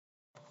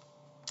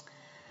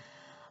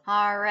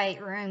All right,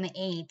 room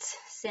 8.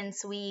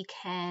 Since we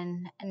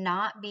can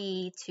not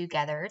be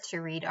together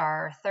to read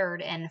our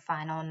third and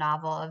final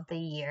novel of the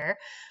year,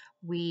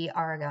 we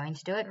are going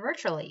to do it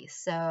virtually.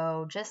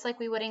 So, just like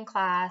we would in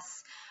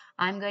class,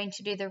 I'm going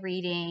to do the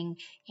reading,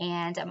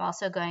 and I'm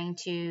also going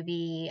to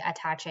be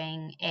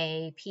attaching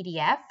a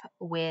PDF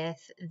with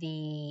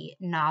the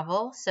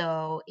novel.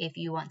 So, if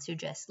you want to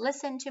just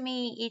listen to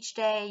me each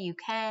day, you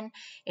can.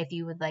 If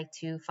you would like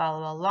to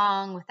follow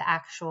along with the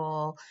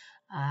actual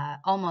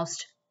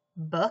almost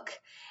book,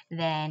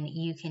 then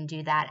you can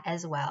do that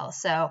as well.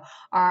 So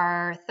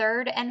our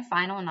third and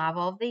final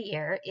novel of the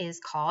year is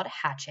called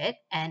Hatchet,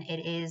 and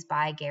it is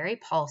by Gary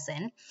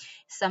Paulson.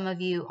 Some of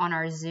you on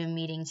our Zoom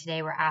meeting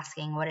today were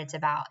asking what it's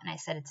about, and I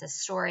said it's a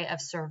story of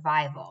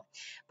survival.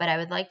 But I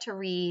would like to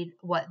read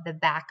what the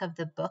back of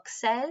the book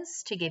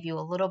says to give you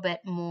a little bit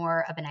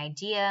more of an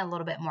idea, a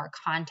little bit more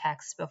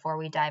context before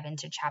we dive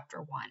into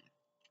chapter 1.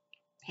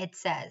 It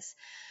says,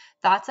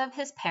 thoughts of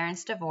his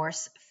parents'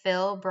 divorce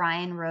fill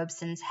Brian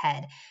Robeson's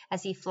head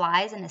as he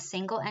flies in a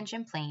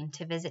single-engine plane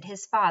to visit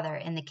his father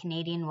in the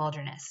Canadian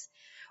wilderness.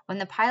 When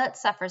the pilot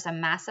suffers a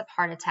massive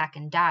heart attack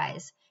and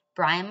dies,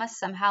 Brian must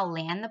somehow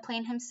land the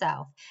plane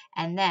himself,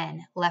 and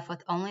then, left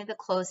with only the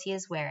clothes he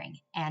is wearing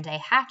and a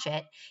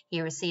hatchet he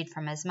received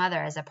from his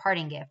mother as a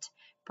parting gift,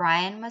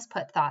 Brian must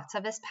put thoughts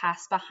of his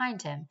past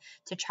behind him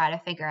to try to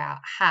figure out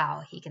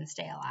how he can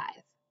stay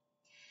alive.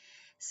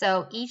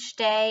 So each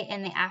day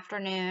in the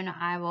afternoon,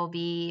 I will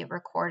be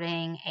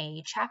recording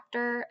a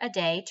chapter a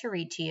day to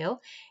read to you,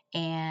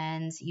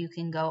 and you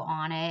can go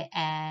on it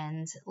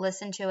and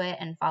listen to it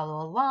and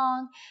follow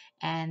along,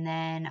 and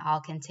then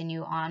I'll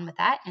continue on with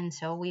that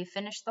until we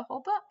finish the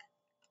whole book.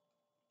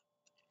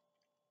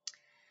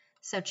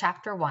 So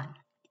chapter 1.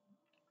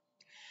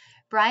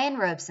 Brian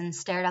Robeson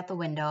stared out the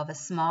window of a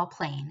small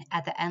plane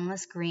at the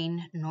endless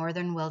green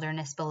northern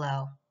wilderness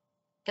below.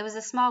 It was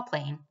a small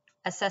plane,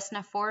 a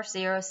Cessna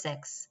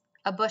 406,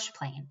 a bush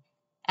plane,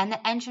 and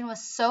the engine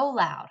was so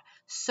loud,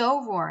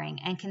 so roaring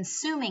and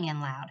consuming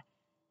and loud,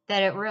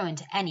 that it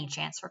ruined any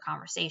chance for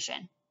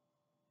conversation.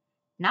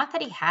 Not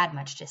that he had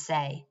much to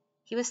say.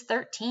 He was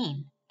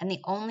 13 and the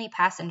only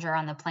passenger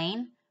on the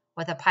plane,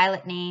 with a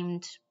pilot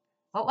named,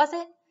 what was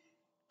it?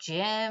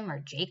 Jim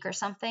or Jake or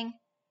something,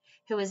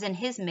 who was in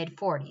his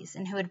mid-40s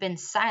and who had been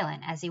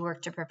silent as he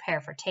worked to prepare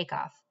for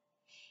takeoff.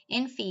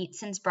 In feet,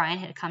 since Brian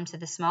had come to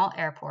the small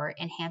airport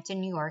in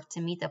Hampton, New York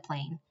to meet the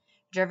plane,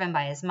 driven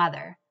by his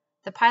mother,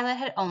 the pilot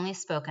had only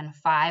spoken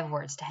 5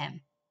 words to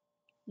him.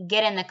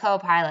 Get in the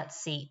co-pilot's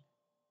seat,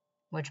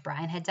 which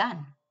Brian had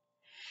done.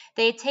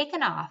 They had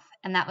taken off,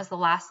 and that was the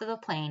last of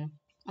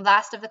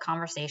the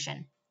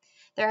conversation.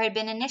 There had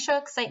been initial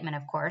excitement,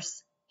 of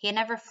course. He had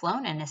never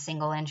flown in a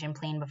single-engine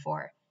plane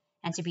before,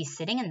 and to be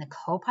sitting in the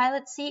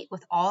co-pilot's seat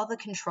with all the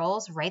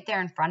controls right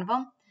there in front of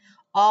him,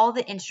 all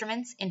the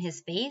instruments in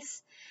his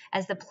face,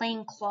 as the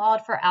plane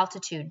clawed for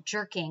altitude,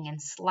 jerking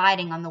and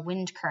sliding on the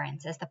wind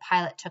currents as the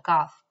pilot took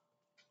off.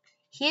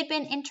 He had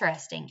been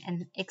interesting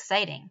and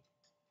exciting,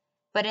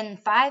 but in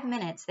 5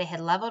 minutes they had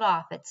leveled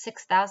off at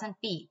 6,000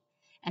 feet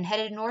and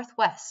headed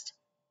northwest,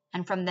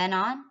 and from then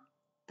on,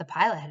 the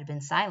pilot had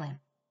been silent,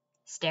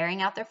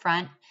 staring out the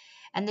front,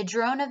 and the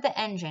drone of the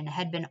engine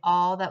had been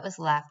all that was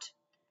left.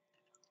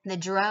 The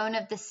drone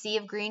of the sea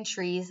of green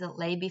trees that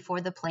lay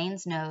before the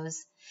plane's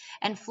nose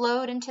and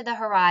flowed into the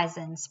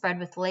horizon, spread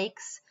with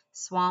lakes,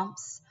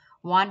 swamps,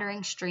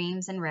 wandering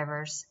streams, and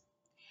rivers.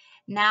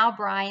 Now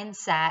Brian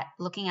sat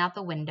looking out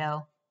the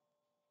window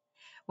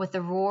with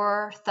the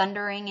roar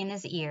thundering in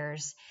his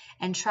ears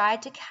and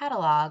tried to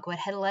catalog what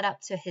had led up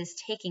to his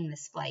taking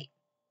this flight.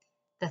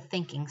 The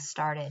thinking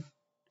started.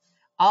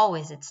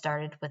 Always it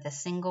started with a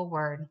single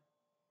word: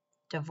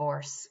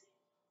 divorce.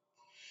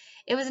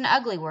 It was an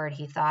ugly word,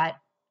 he thought.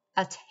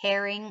 A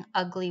tearing,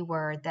 ugly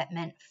word that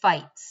meant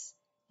fights,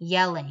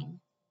 yelling,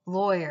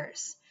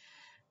 lawyers.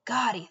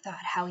 God, he thought,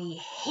 how he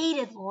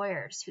hated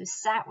lawyers who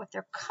sat with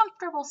their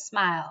comfortable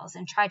smiles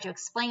and tried to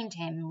explain to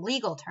him in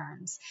legal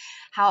terms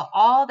how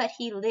all that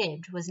he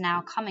lived was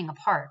now coming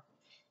apart,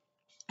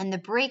 and the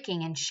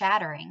breaking and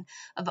shattering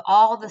of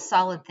all the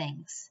solid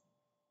things,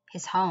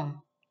 his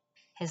home,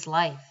 his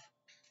life,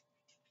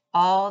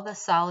 all the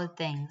solid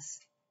things.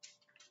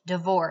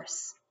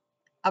 Divorce,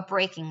 a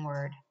breaking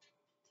word.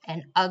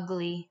 An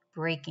ugly,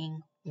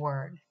 breaking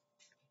word.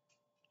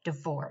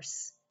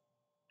 Divorce.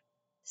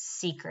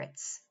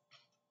 Secrets.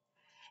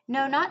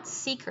 No, not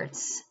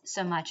secrets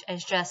so much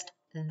as just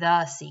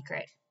the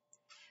secret.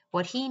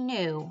 What he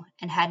knew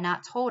and had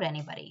not told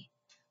anybody.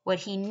 What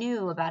he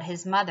knew about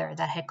his mother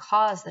that had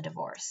caused the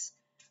divorce.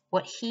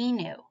 What he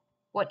knew.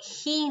 What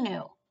he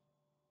knew.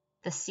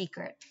 The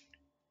secret.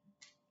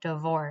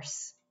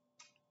 Divorce.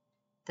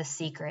 The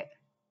secret.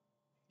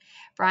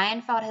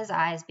 Brian felt his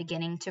eyes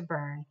beginning to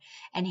burn,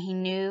 and he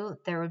knew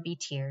there would be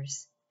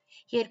tears.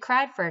 He had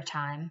cried for a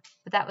time,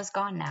 but that was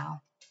gone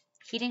now.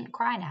 He didn't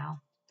cry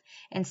now.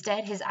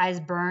 Instead, his eyes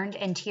burned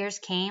and tears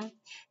came,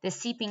 the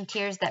seeping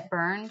tears that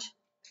burned,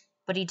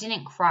 but he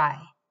didn't cry.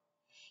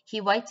 He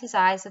wiped his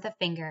eyes with a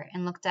finger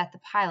and looked at the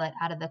pilot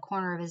out of the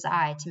corner of his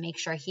eye to make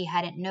sure he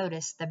hadn't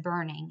noticed the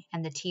burning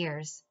and the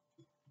tears.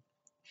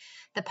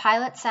 The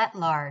pilot sat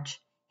large,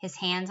 his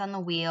hands on the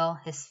wheel,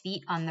 his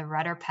feet on the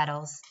rudder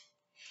pedals.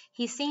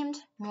 He seemed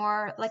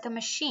more like a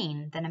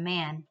machine than a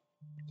man,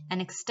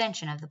 an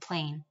extension of the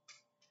plane.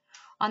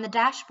 On the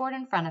dashboard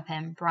in front of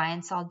him,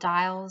 Brian saw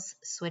dials,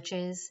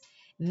 switches,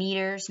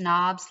 meters,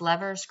 knobs,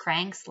 levers,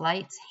 cranks,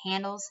 lights,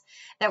 handles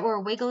that were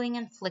wiggling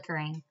and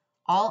flickering,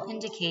 all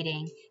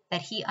indicating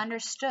that he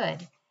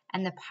understood,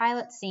 and the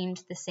pilot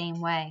seemed the same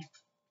way,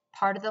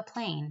 part of the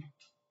plane,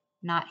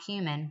 not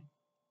human.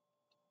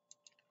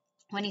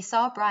 When he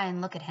saw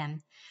Brian look at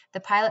him, the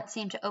pilot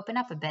seemed to open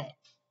up a bit,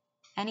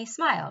 and he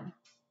smiled.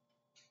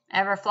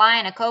 Ever fly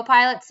in a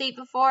co-pilot seat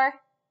before?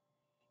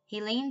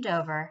 He leaned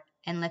over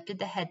and lifted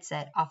the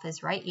headset off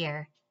his right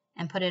ear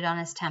and put it on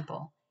his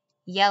temple,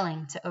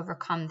 yelling to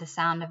overcome the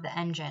sound of the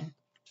engine.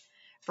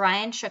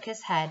 Brian shook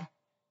his head.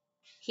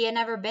 He had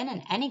never been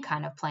in any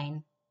kind of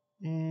plane,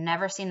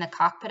 never seen the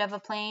cockpit of a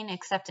plane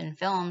except in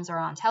films or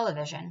on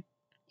television.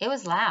 It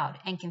was loud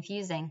and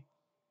confusing.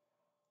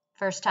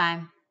 First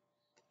time.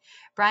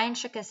 Brian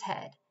shook his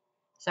head.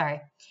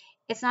 Sorry,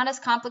 it's not as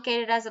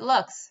complicated as it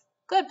looks.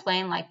 Good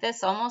plane like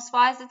this almost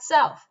flies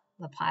itself,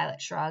 the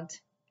pilot shrugged.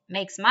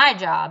 Makes my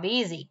job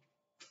easy.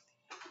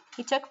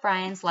 He took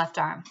Brian's left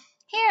arm.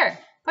 Here,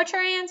 put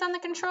your hands on the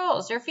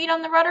controls, your feet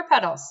on the rudder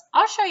pedals.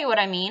 I'll show you what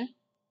I mean.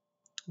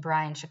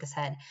 Brian shook his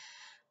head.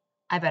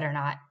 I better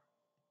not.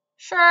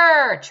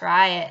 Sure,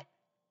 try it.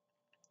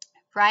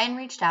 Brian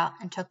reached out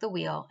and took the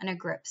wheel in a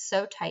grip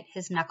so tight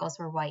his knuckles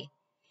were white.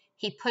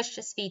 He pushed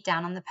his feet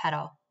down on the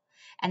pedal,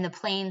 and the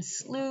plane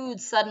slewed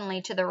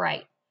suddenly to the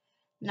right.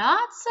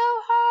 Not so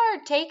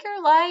hard. Take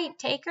her light.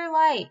 Take her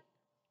light.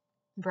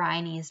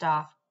 Brian eased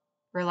off,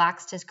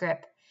 relaxed his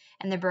grip,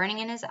 and the burning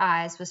in his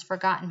eyes was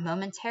forgotten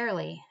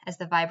momentarily as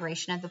the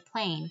vibration of the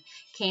plane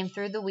came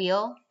through the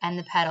wheel and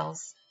the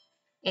pedals.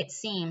 It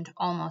seemed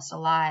almost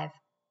alive.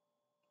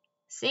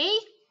 See?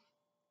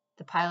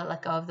 The pilot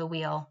let go of the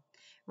wheel,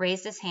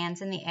 raised his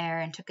hands in the air,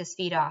 and took his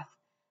feet off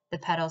the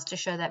pedals to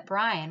show that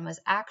Brian was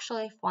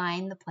actually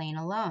flying the plane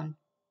alone.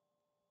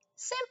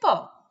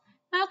 Simple.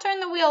 Now turn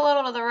the wheel a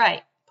little to the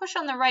right. Push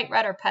on the right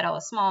rudder pedal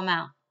a small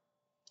amount.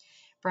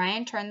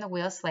 Brian turned the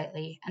wheel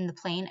slightly, and the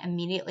plane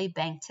immediately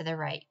banked to the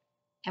right.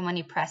 And when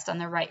he pressed on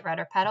the right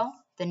rudder pedal,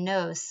 the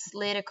nose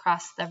slid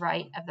across the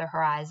right of the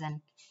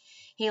horizon.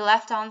 He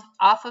left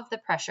off of the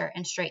pressure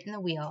and straightened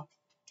the wheel,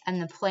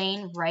 and the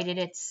plane righted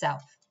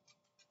itself.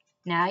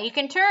 Now you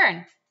can turn.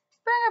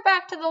 Bring her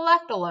back to the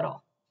left a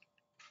little.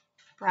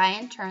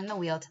 Brian turned the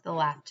wheel to the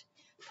left,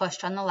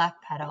 pushed on the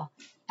left pedal,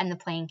 and the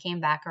plane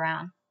came back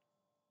around.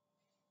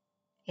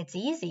 It's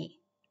easy,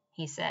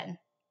 he said,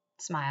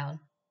 smiled.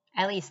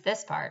 At least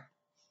this part.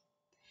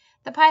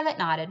 The pilot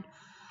nodded.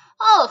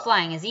 All of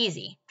flying is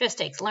easy, just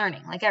takes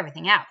learning, like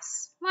everything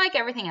else. Like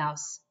everything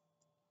else.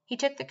 He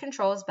took the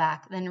controls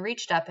back, then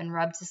reached up and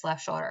rubbed his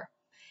left shoulder.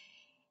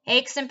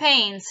 Aches and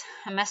pains.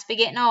 I must be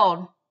getting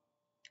old.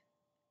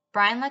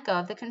 Brian let go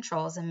of the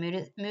controls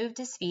and moved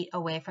his feet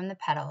away from the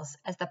pedals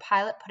as the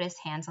pilot put his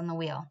hands on the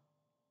wheel.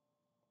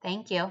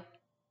 Thank you.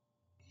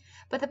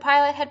 But the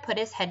pilot had put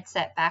his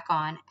headset back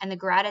on, and the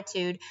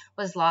gratitude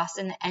was lost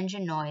in the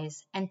engine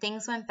noise, and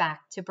things went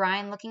back to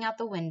Brian looking out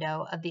the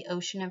window of the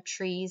ocean of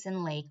trees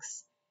and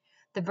lakes.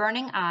 The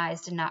burning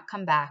eyes did not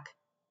come back,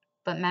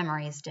 but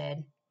memories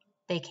did.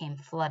 They came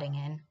flooding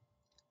in.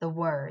 The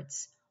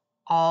words.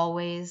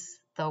 Always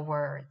the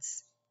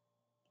words.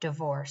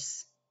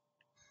 Divorce.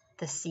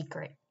 The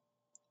secret.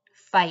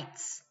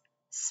 Fights.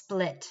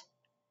 Split.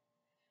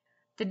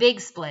 The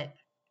big split.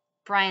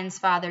 Brian's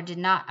father did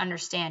not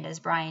understand as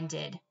Brian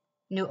did,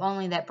 knew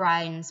only that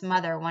Brian's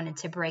mother wanted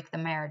to break the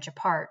marriage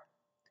apart.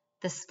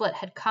 The split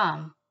had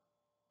come,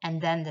 and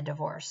then the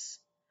divorce.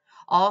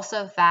 All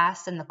so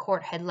fast, and the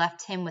court had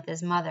left him with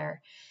his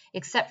mother,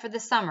 except for the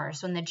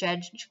summers when the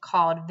judge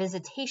called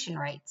visitation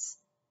rights.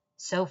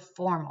 So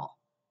formal.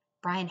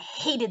 Brian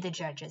hated the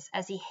judges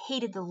as he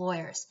hated the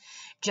lawyers,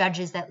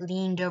 judges that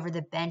leaned over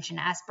the bench and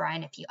asked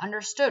Brian if he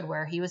understood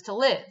where he was to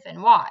live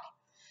and why.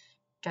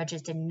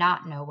 Judges did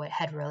not know what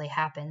had really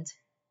happened.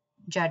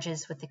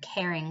 Judges with the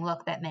caring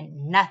look that meant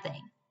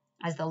nothing,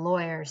 as the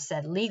lawyers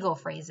said legal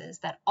phrases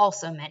that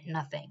also meant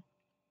nothing.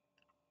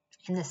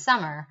 In the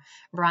summer,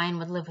 Brian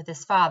would live with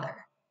his father.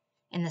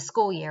 In the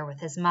school year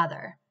with his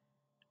mother.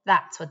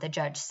 That's what the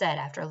judge said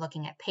after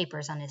looking at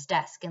papers on his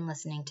desk and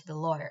listening to the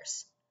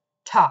lawyers.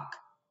 Talk.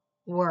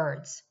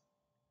 Words.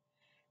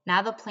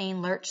 Now the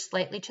plane lurched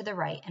slightly to the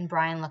right, and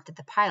Brian looked at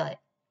the pilot.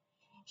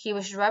 He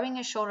was rubbing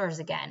his shoulders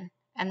again,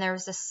 and there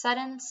was a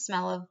sudden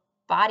smell of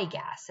body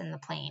gas in the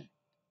plane.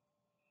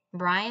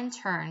 Brian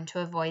turned to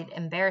avoid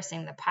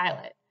embarrassing the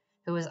pilot,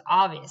 who was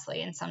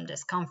obviously in some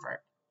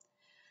discomfort.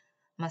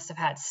 Must have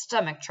had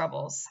stomach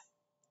troubles.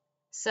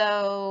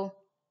 So,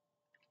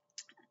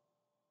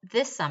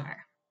 this summer,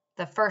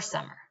 the first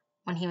summer,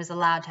 when he was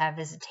allowed to have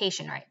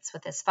visitation rights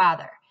with his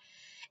father,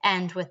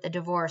 and with the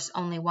divorce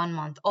only 1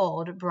 month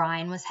old,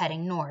 Brian was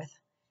heading north.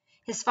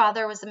 His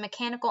father was a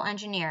mechanical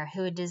engineer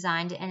who had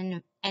designed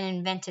and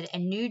invented a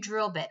new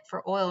drill bit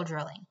for oil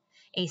drilling,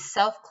 a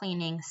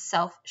self-cleaning,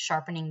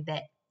 self-sharpening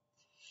bit.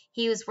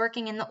 He was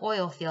working in the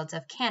oil fields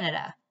of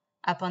Canada,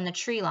 up on the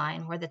tree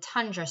line where the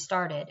tundra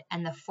started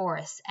and the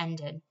forests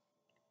ended.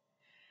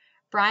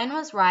 Brian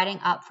was riding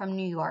up from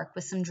New York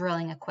with some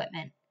drilling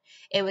equipment.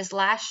 It was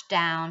lashed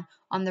down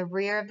on the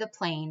rear of the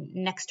plane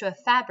next to a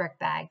fabric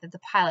bag that the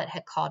pilot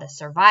had called a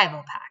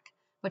survival pack,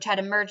 which had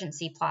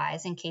emergency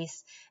plies in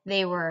case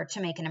they were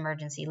to make an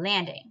emergency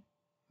landing.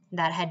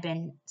 That had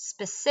been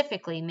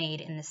specifically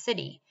made in the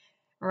city,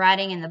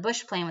 riding in the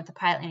bush plane with a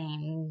pilot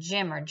named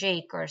Jim or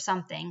Jake or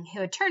something,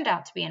 who had turned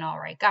out to be an all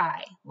right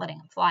guy, letting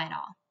him fly and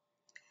all.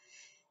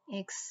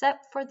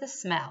 Except for the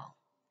smell.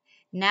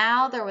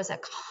 Now there was a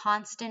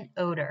constant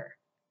odor,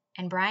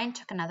 and Brian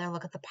took another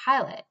look at the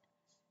pilot,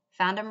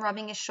 found him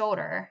rubbing his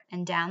shoulder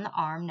and down the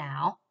arm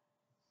now,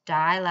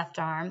 left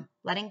arm,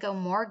 letting go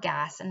more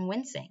gas and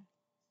wincing.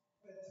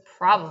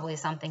 Probably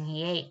something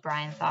he ate,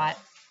 Brian thought.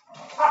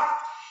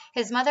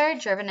 His mother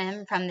had driven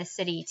him from the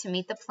city to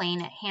meet the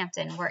plane at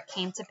Hampton where it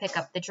came to pick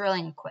up the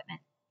drilling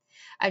equipment.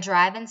 A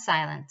drive in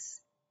silence.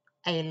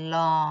 A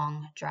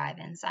long drive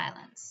in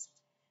silence.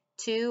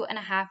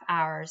 2.5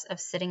 hours of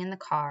sitting in the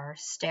car,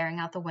 staring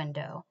out the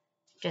window,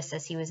 just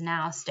as he was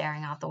now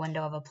staring out the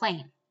window of a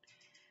plane.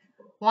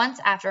 Once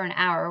after an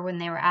hour, when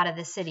they were out of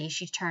the city,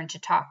 she turned to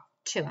talk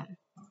to him.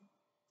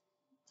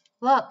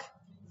 Look,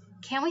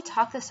 can't we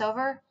talk this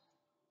over?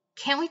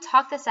 Can't we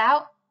talk this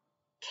out?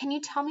 Can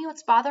you tell me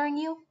what's bothering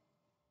you?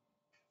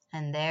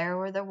 And there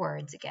were the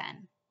words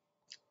again.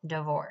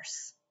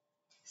 Divorce.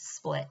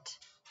 Split.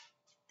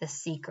 The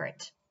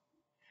secret.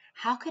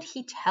 How could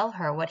he tell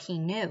her what he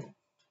knew?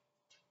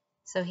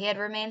 So he had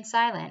remained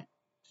silent,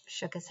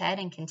 shook his head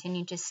and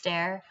continued to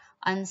stare,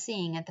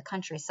 unseeing at the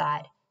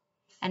countryside.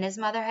 And his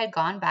mother had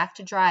gone back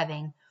to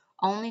driving,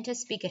 only to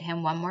speak at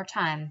him one more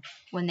time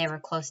when they were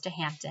close to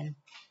Hampton.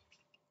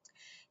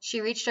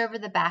 She reached over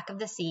the back of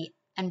the seat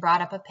and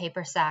brought up a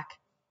paper sack.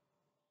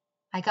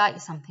 I got you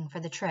something for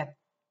the trip.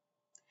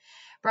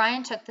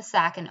 Brian took the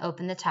sack and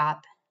opened the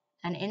top,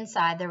 and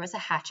inside there was a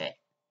hatchet,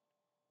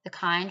 the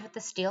kind with the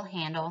steel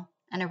handle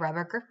and a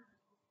rubber grip.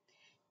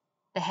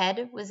 The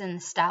head was in the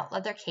stout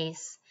leather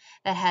case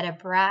that had a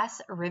brass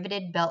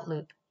riveted belt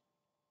loop.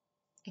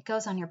 It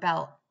goes on your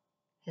belt,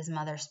 his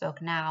mother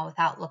spoke now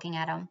without looking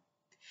at him.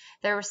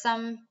 There were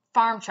some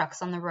farm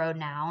trucks on the road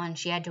now, and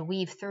she had to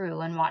weave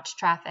through and watch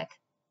traffic.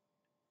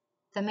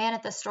 The man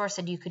at the store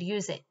said you could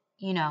use it,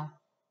 you know,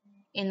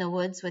 in the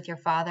woods with your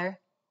father.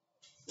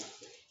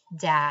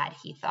 Dad,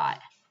 he thought,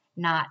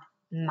 not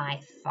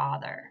my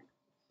father,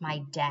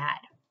 my dad.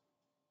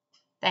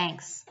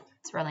 Thanks,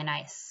 it's really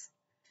nice.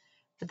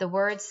 But the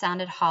words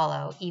sounded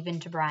hollow, even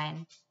to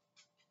Brian.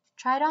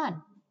 Try it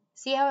on.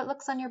 See how it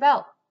looks on your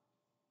belt.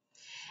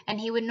 And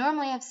he would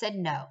normally have said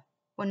no.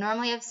 Would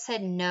normally have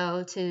said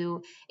no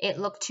to it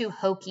looked too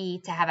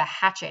hokey to have a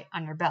hatchet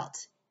on your belt.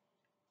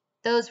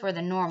 Those were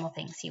the normal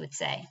things he would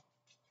say.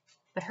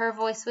 But her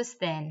voice was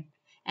thin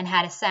and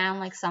had a sound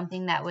like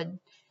something that would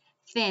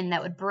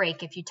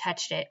break if you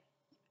touched it.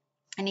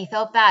 And he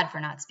felt bad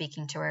for not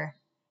speaking to her,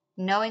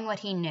 knowing what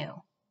he knew.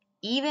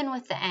 Even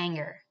with the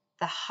anger,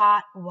 the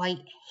hot,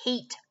 white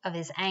hate of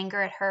his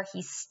anger at her,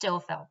 he still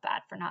felt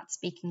bad for not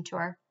speaking to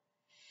her.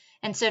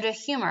 And so to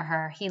humor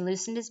her, he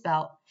loosened his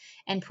belt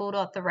and pulled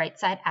up the right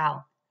side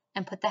out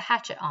and put the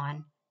hatchet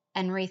on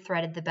and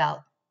rethreaded the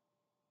belt.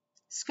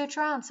 Scooch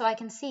around so I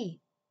can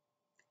see.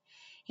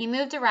 He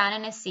moved around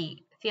in his seat,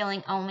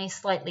 feeling only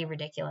slightly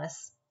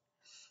ridiculous.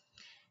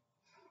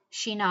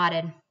 She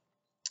nodded.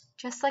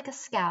 Just like a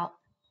scout.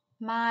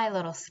 My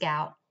little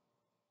scout.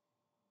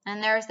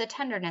 And there was the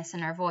tenderness in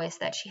her voice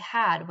that she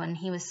had when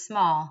he was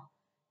small,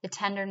 the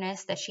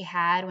tenderness that she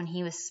had when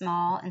he was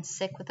small and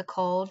sick with a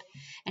cold,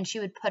 and she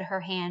would put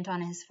her hand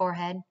on his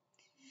forehead.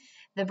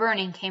 The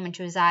burning came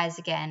into his eyes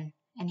again,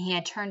 and he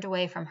had turned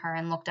away from her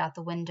and looked out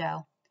the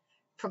window,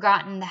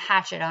 forgotten the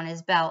hatchet on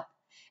his belt,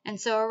 and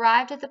so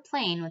arrived at the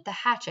plane with the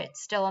hatchet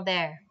still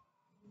there.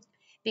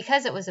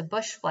 Because it was a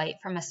bush flight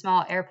from a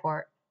small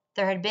airport,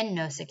 there had been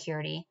no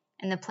security,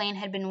 and the plane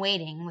had been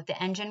waiting with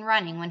the engine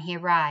running when he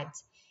arrived.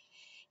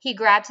 He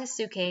grabbed his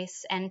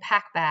suitcase and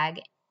pack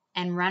bag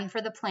and ran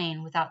for the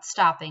plane without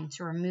stopping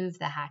to remove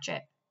the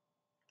hatchet.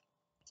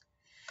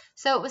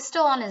 So it was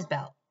still on his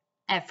belt.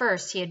 At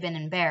first he had been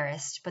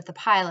embarrassed, but the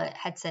pilot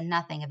had said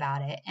nothing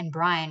about it, and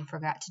Brian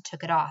forgot to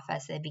take it off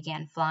as they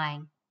began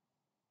flying.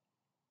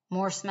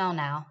 More smell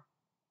now.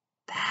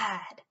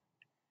 Bad.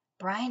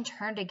 Brian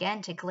turned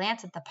again to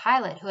glance at the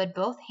pilot, who had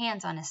both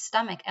hands on his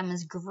stomach and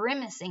was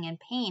grimacing in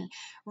pain,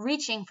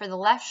 reaching for the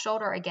left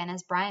shoulder again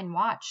as Brian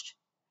watched.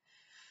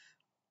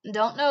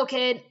 Don't know,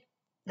 kid.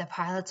 The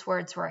pilot's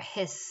words were a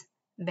hiss,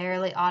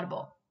 barely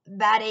audible.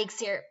 Bad aches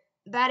here.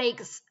 Bad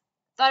aches.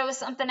 Thought it was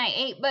something I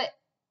ate, but...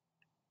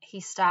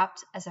 He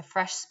stopped as a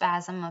fresh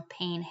spasm of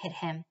pain hit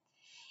him.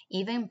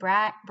 Even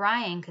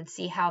Brian could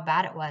see how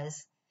bad it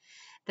was.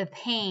 The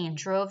pain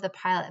drove the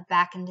pilot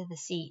back into the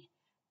seat,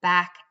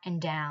 back and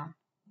down.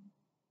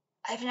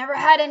 I've never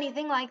had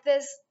anything like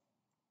this,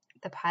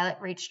 The pilot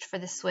reached for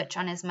the switch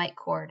on his mic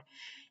cord,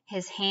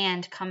 his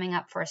hand coming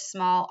up for a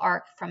small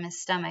arc from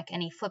his stomach,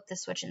 and he flipped the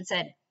switch and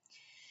said,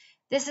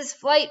 "This is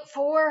Flight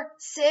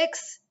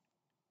 46."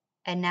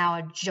 And now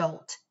a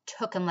jolt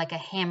took him like a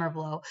hammer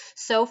blow,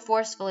 so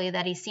forcefully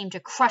that he seemed to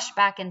crush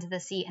back into the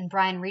seat, and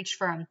Brian reached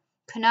for him,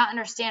 could not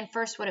understand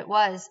first what it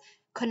was,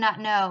 could not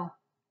know.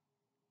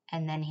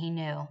 And then he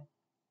knew.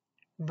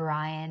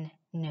 Brian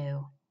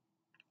knew.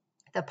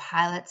 The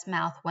pilot's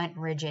mouth went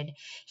rigid.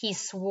 He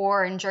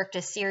swore and jerked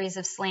a series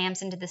of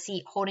slams into the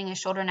seat, holding his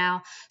shoulder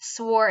now,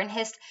 swore and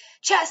hissed,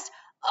 "Chest!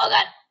 Oh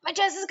God, my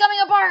chest is coming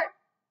apart!"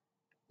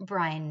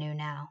 Brian knew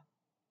now.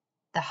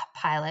 The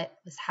pilot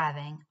was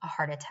having a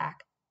heart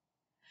attack.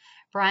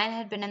 Brian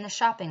had been in the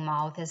shopping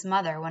mall with his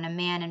mother when a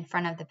man in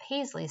front of the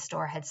Paisley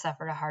store had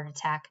suffered a heart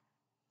attack.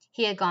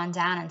 He had gone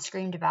down and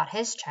screamed about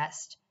his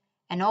chest,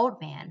 an old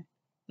man,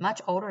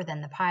 much older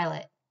than the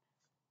pilot.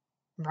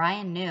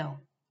 Brian knew.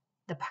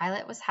 The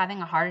pilot was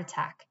having a heart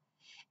attack,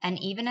 and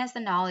even as the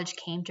knowledge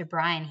came to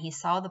Brian, he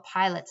saw the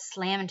pilot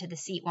slam into the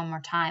seat one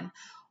more time.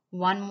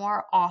 One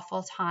more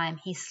awful time,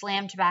 he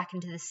slammed back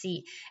into the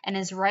seat, and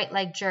his right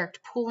leg jerked,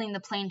 pulling the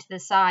plane to the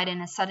side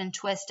in a sudden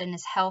twist, and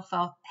his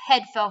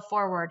head fell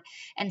forward,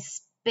 and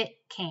spit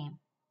came.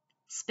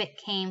 Spit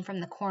came from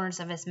the corners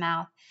of his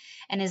mouth,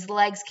 and his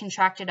legs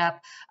contracted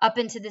up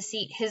into the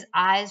seat. His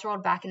eyes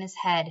rolled back in his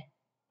head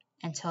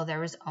until there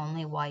was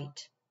only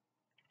white.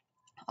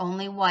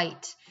 Only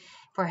white,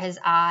 for his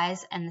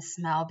eyes, and the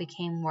smell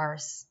became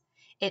worse.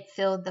 It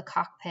filled the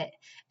cockpit,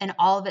 and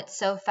all of it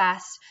so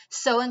fast,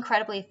 so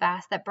incredibly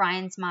fast, that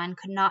Brian's mind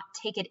could not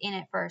take it in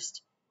at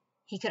first.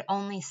 He could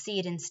only see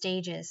it in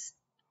stages.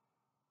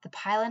 The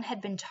pilot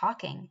had been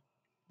talking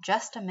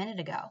just a minute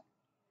ago,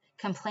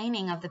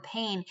 complaining of the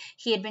pain.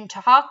 He had been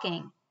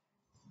talking.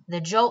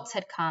 The jolts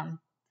had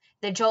come.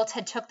 The jolts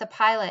had took the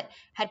pilot,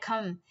 had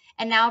come,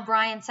 and now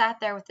Brian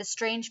sat there with a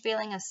strange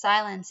feeling of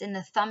silence in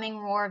the thumbing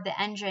roar of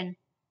the engine.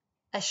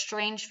 A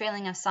strange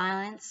feeling of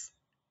silence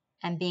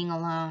and being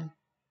alone.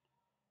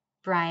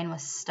 Brian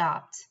was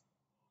stopped.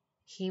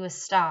 He was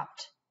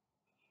stopped.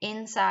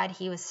 Inside,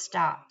 he was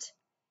stopped.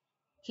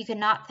 He could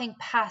not think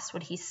past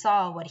what he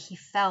saw, what he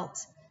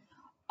felt.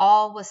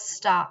 All was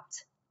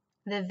stopped.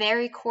 The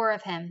very core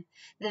of him,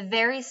 the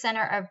very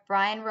center of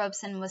Brian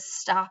Robeson, was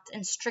stopped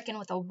and stricken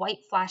with a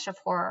white flash of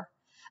horror.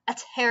 A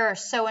terror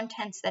so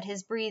intense that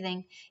his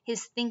breathing,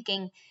 his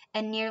thinking,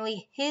 and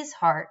nearly his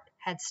heart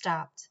had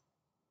stopped.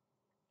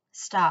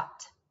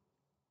 Stopped.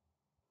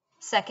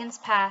 Seconds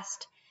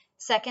passed,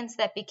 seconds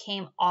that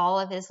became all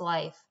of his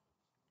life,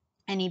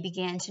 and he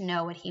began to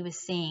know what he was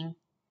seeing.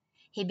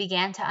 He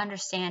began to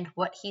understand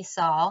what he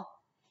saw,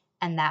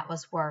 and that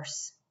was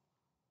worse.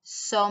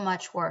 So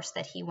much worse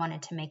that he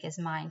wanted to make his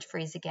mind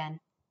freeze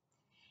again.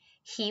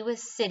 He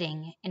was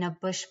sitting in a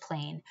bush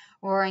plane,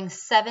 roaring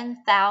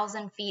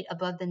 7,000 feet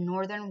above the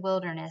northern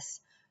wilderness,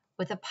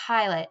 with a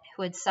pilot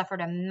who had suffered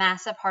a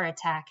massive heart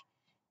attack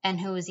and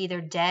who was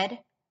either dead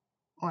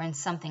or in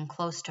something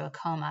close to a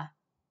coma.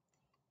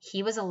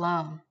 He was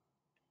alone,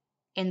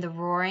 in the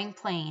roaring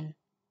plane,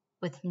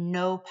 with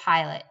no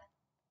pilot,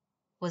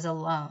 was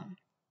alone.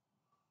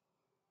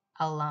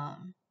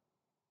 Alone.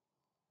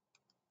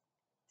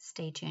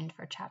 Stay tuned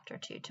for Chapter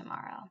 2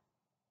 tomorrow.